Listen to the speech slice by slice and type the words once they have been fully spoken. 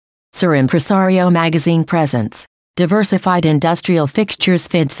Sir Impresario magazine presents Diversified Industrial Fixtures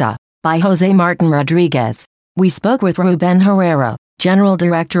FIDSA by Jose Martin Rodriguez. We spoke with Ruben Herrera, General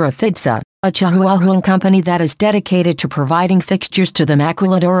Director of FIDSA, a Chihuahuan company that is dedicated to providing fixtures to the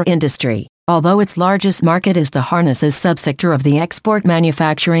maquiladora industry, although its largest market is the harnesses subsector of the export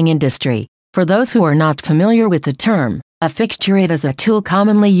manufacturing industry. For those who are not familiar with the term, a fixture is a tool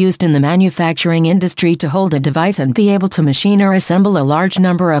commonly used in the manufacturing industry to hold a device and be able to machine or assemble a large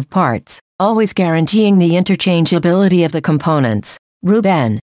number of parts, always guaranteeing the interchangeability of the components.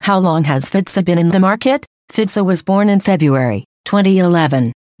 Ruben, how long has FIDSA been in the market? FIDSA was born in February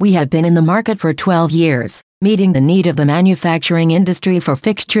 2011. We have been in the market for 12 years, meeting the need of the manufacturing industry for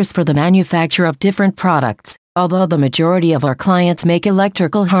fixtures for the manufacture of different products. Although the majority of our clients make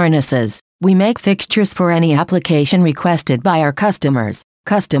electrical harnesses, we make fixtures for any application requested by our customers.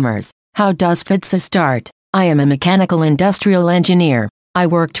 How does FIDSA start? I am a mechanical industrial engineer. I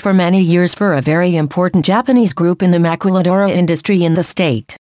worked for many years for a very important Japanese group in the maquiladora industry in the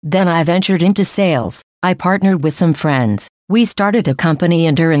state. Then I ventured into sales. I partnered with some friends. We started a company,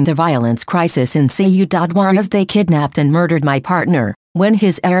 and during the violence crisis in Ciudad Juarez they kidnapped and murdered my partner. When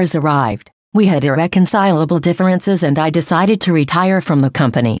his heirs arrived, we had irreconcilable differences and I decided to retire from the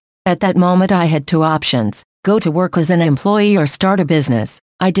company. At that moment I had two options: go to work as an employee or start a business.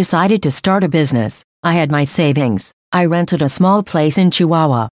 I decided to start a business. I had my savings. I rented a small place in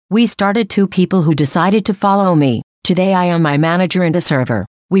Chihuahua. We started two people who decided to follow me. Today I am my manager and a server.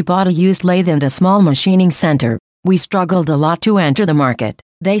 We bought a used lathe and a small machining center. We struggled a lot to enter the market.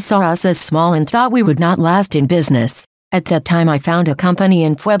 They saw us as small and thought we would not last in business. At that time I found a company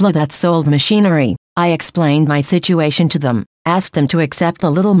in Puebla that sold machinery. I explained my situation to them, asked them to accept the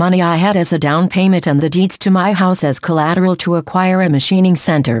little money I had as a down payment and the deeds to my house as collateral to acquire a machining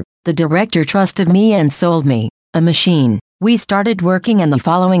center. The director trusted me and sold me a machine. We started working, and the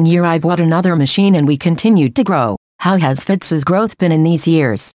following year I bought another machine and we continued to grow. How has FIDSA's growth been in these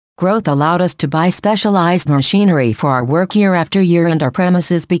years? Growth allowed us to buy specialized machinery for our work year after year, and our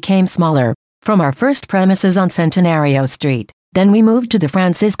premises became smaller. From our first premises on Centenario Street, then we moved to the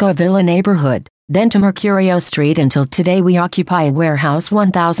Francisco Villa neighborhood, then to Mercurio Street, until today we occupy a warehouse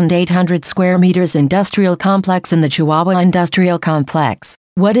 1,800 square meters industrial complex in the Chihuahua Industrial Complex.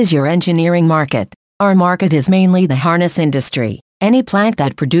 What is your engineering market? Our market is mainly the harness industry. Any plant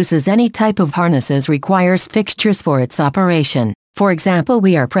that produces any type of harnesses requires fixtures for its operation. For example,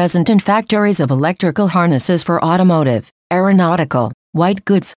 we are present in factories of electrical harnesses for automotive, aeronautical, white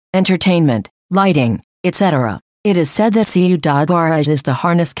goods, entertainment, lighting, etc. It is said that Ciudad Juarez is the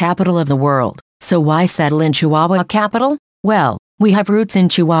harness capital of the world. So why settle in Chihuahua capital? Well, we have roots in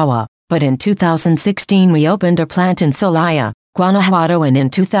Chihuahua, but in 2016 we opened a plant in Celaya, Guanajuato, and in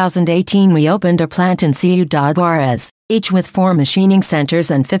 2018 we opened a plant in Ciudad Juarez, each with 4 machining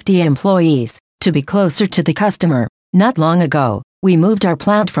centers and 50 employees, to be closer to the customer. Not long ago, we moved our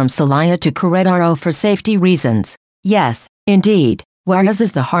plant from Celaya to Querétaro for safety reasons. Yes, indeed, Juarez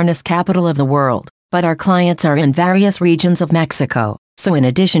is the harness capital of the world, but our clients are in various regions of Mexico. So in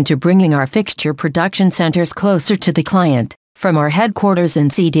addition to bringing our fixture production centers closer to the client, from our headquarters in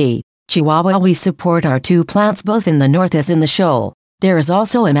CD, Chihuahua, we support our 2 plants both in the north as in the shoal. There is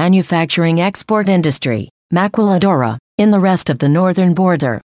also a manufacturing export industry, maquiladora, in the rest of the northern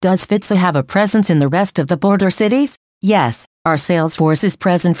border. Does FIDSA have a presence in the rest of the border cities? Yes, our sales force is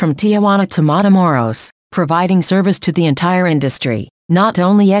present from Tijuana to Matamoros, providing service to the entire industry, not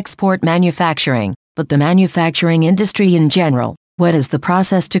only export manufacturing, but the manufacturing industry in general. What is the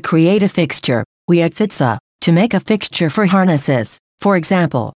process to create a fixture? We at FIDSA, to make a fixture for harnesses, for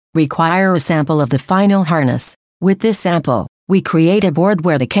example, require a sample of the final harness. With this sample, we create a board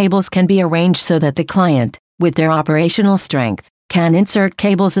where the cables can be arranged so that the client, with their operational strength, can insert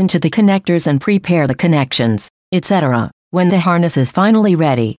cables into the connectors and prepare the connections, etc. When the harness is finally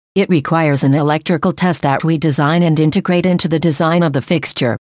ready, it requires an electrical test that we design and integrate into the design of the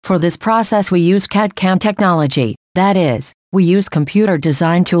fixture. For this process we use CAD/CAM technology, that is, we use computer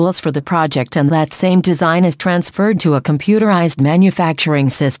design tools for the project, and that same design is transferred to a computerized manufacturing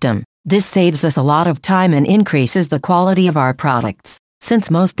system. This saves us a lot of time and increases the quality of our products.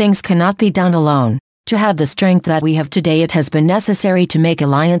 Since most things cannot be done alone, to have the strength that we have today, it has been necessary to make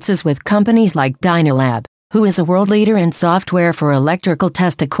alliances with companies like Dynalab, who is a world leader in software for electrical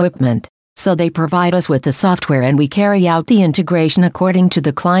test equipment. So they provide us with the software and we carry out the integration according to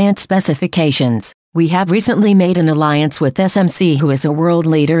the client specifications. We have recently made an alliance with SMC, who is a world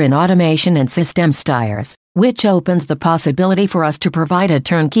leader in automation and system stires, which opens the possibility for us to provide a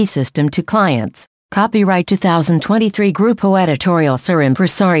turnkey system to clients. Copyright 2023 Grupo Editorial Sir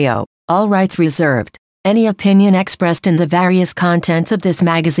Impresario. All rights reserved. Any opinion expressed in the various contents of this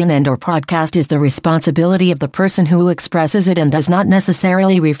magazine and/or podcast is the responsibility of the person who expresses it and does not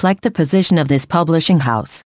necessarily reflect the position of this publishing house.